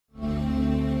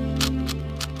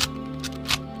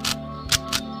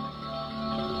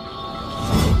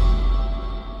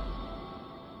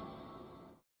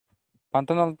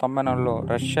1994లో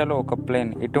రష్యాలో ఒక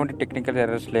ప్లేన్ ఎటువంటి టెక్నికల్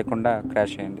ఎర్రర్స్ లేకుండా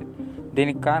క్రాష్ అయింది.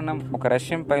 దీనికి కారణం ఒక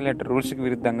రష్యన్ పైలట్ రూల్స్కి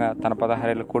విరుద్ధంగా తన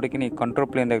 16 ఏళ్ల కొడుకుని కంట్రోల్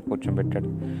ప్లేన్ దగ్గర కూర్చోబెట్టాడు.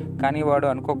 కానీ వాడు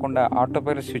అనుకోకుండా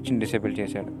ఆటోపైలట్ స్విచ్ని డిసేబుల్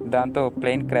చేశాడు. దాంతో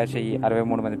ప్లేన్ క్రాష్ అయ్యి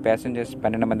 63 మంది ప్యాసింజర్స్,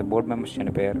 12 మంది బోర్డు మెంబర్స్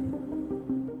చనిపోయారు.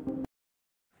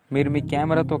 మీరు మీ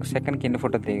కెమెరాతో ఒక సెకండ్కి ఎన్ని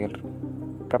ఫోటోలు తీయగలరు?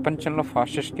 ప్రపంచంలో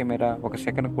ఫాస్టెస్ట్ కెమెరా ఒక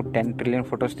సెకండ్కు 10 ట్రిలియన్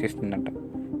ఫొటోస్ తీస్తుందంట.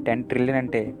 10 ట్రిలియన్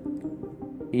అంటే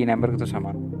ఈ నెంబర్తో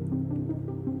సమానం.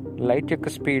 లైట్ యొక్క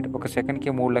స్పీడ్ ఒక సెకండ్కి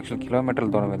 3 లక్షల కిలోమీటర్ల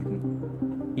దూరం వెళ్తుంది.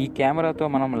 ఈ కెమెరాతో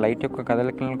మనం లైట్ యొక్క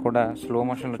కదలికలను కూడా స్లో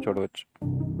మోషన్లో చూడవచ్చు.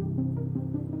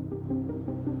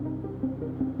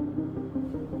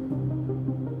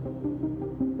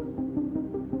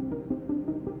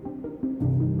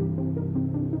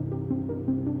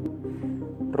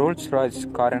 రోల్స్ రాయ్స్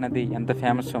కార్ అనేది ఎంత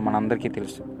ఫేమస్ మనందరికీ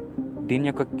తెలుసు. దీని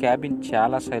యొక్క క్యాబిన్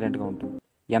చాలా సైలెంట్గా ఉంటుంది.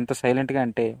 ఎంత సైలెంట్గా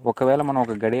అంటే ఒకవేళ మనం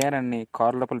ఒక గడియారాన్ని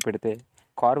కారు లోపల పెడితే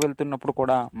కారు వెళ్తున్నప్పుడు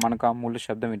కూడా మనకు ఆ ముళ్ళు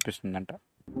శబ్దం వినిపిస్తుందంట.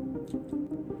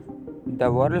 ద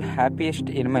వరల్డ్ హ్యాపీయెస్ట్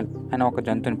ఎనిమల్ అని ఒక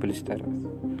జంతువుని పిలుస్తారు.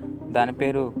 దాని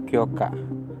పేరు క్యోక్క.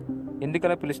 ఎందుకు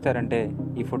అలా పిలుస్తారంటే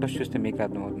ఈ ఫొటోస్ చూస్తే మీకు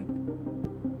అర్థమవుతుంది.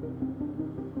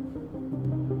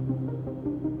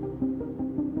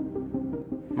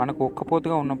 మనకు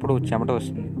ఉక్కపోతుగా ఉన్నప్పుడు చెమట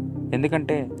వస్తుంది.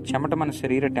 ఎందుకంటే చెమట మన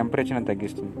శరీర టెంపరేచర్ని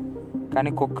తగ్గిస్తుంది.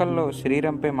 కానీ కుక్కల్లో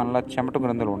శరీరంపై మనలా చెమట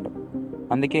గ్రంథులు ఉండవు.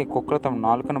 అందుకే కుక్కలు తమ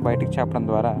నాలుకను బయటికి చాపడం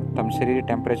ద్వారా తమ శరీర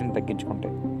టెంపరేచర్ని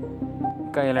తగ్గించుకుంటాయి.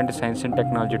 ఇంకా ఇలాంటి సైన్స్ అండ్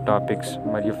టెక్నాలజీ టాపిక్స్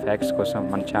మరియు ఫ్యాక్ట్స్ కోసం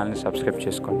మన ఛానల్ని సబ్స్క్రైబ్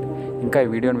చేసుకోండి. ఇంకా ఈ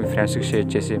వీడియోని మీ ఫ్రెండ్స్కి షేర్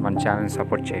చేసి మన ఛానల్ని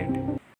సపోర్ట్ చేయండి.